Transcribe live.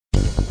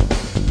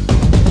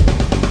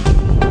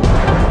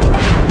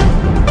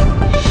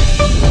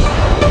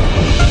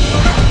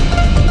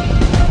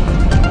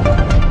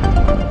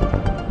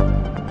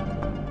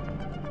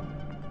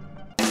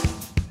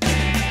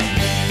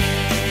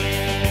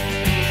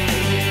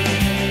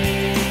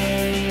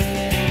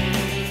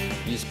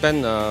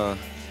spent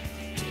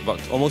about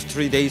almost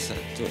 3 days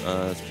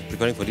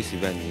preparing for this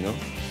event.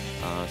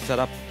 Set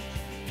up.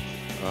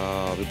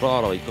 We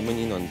brought our equipment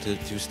in on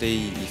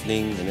Tuesday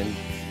evening, and then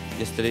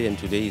yesterday and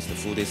today is the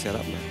full day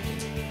setup.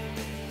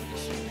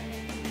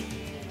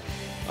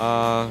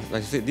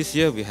 Like I said, this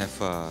year we have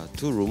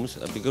 2 rooms,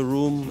 a bigger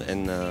room,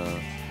 and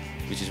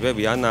which is where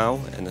we are now,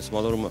 and a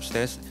smaller room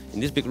upstairs.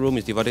 In this big room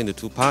is divided into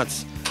 2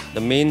 parts.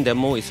 The main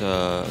demo is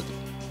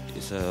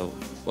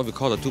what we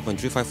call a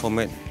 2.35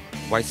 format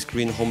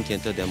widescreen home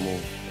theater demo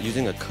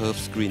using a curved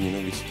screen,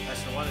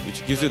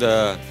 which gives you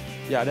the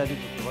that is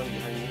the one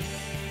behind me.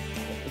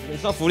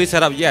 It's not fully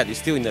set up yet. It's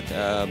still in the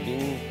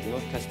being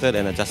tested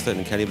and adjusted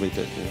and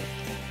calibrated.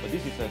 But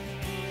this is a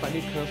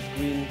slightly curved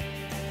screen,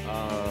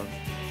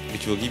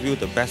 which will give you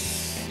the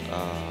best,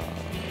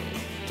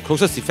 the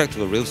closest effect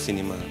to a real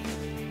cinema.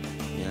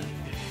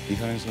 リ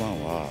ファレンス1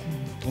は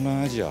東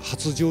南アジア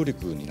初上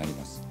陸になり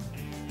ます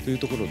という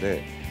ところ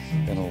で、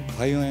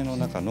パイオニアの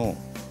中の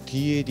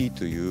TAD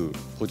という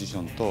ポジシ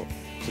ョンと、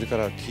それか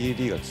ら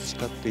TAD が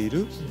培ってい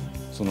る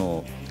そ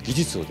の技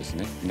術をです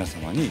ね、皆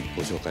様に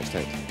ご紹介した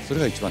いと、そ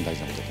れが一番大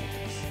事なことだと思って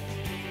いま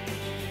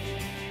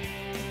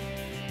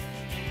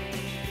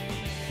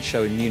す。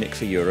 Show in Munich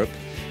for Europe.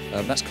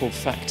 That's called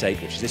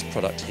Fact8, which is this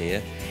product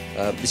here.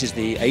 This is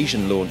the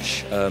Asian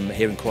launch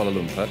here in Kuala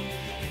Lumpur.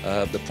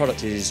 The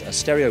product is a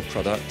stereo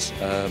product,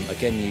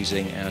 again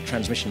using our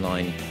transmission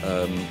line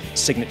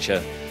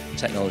signature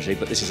technology,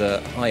 but this is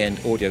a high-end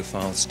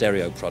audiophile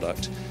stereo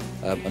product,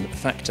 and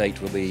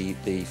Fact8 will be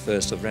the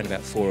first of around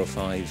about 4 or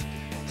 5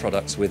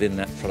 products within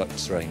that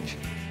product's range.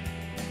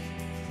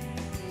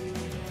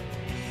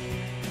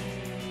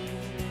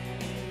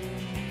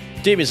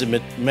 TIP is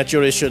a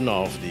maturation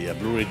of the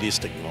Blu-ray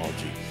disc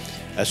technology.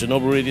 As you know,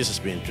 Blu-ray disc has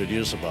been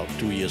introduced about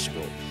 2 years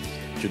ago.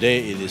 Today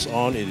it is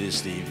on. It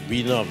is the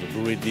winner of the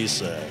Blu-ray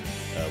disc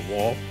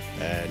war,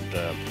 and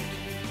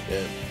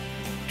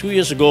 2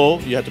 years ago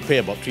you had to pay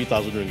about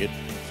 3,000 ringgit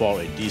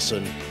for a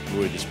decent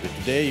Blu-ray display.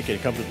 Today you can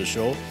come to the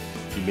show,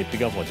 you may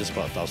pick up for just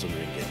about 1,000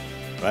 ringgit.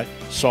 Right?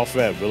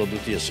 Software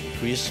availability has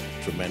increased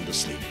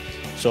tremendously.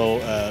 So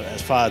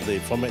as far as the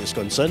format is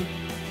concerned,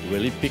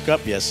 will it pick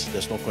up? Yes,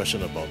 there's no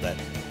question about that.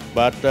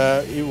 But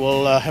it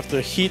will have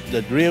to hit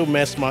the real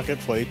mass market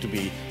for it to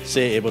be,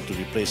 say, able to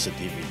replace the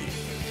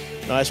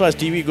DVD. Now, as far as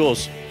TV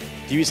goes,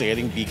 TVs are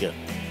getting bigger,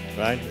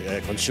 right?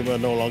 Consumer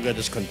no longer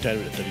just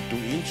content with a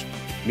 32-inch.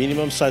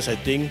 Minimum size, I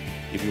think,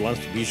 if you want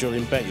visual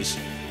impact, is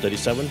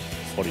 37,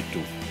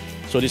 42.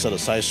 So these are the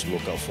sizes to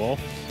look out for,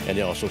 and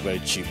they're also very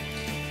cheap.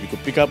 You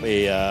could pick up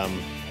a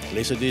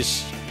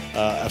Laserdisc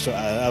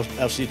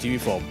LCD TV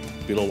for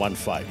below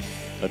 1.5.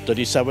 A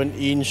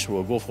 37-inch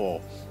will go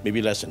for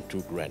maybe less than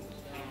 2 grand.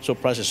 So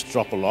prices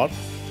drop a lot,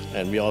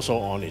 and we're also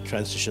on a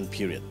transition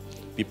period.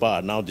 People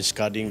are now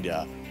discarding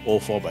their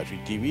old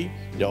 4x3 TV.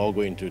 They're all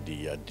going to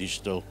the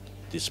digital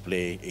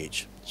display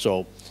age.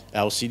 So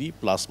LCD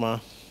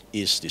plasma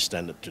is the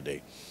standard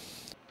today.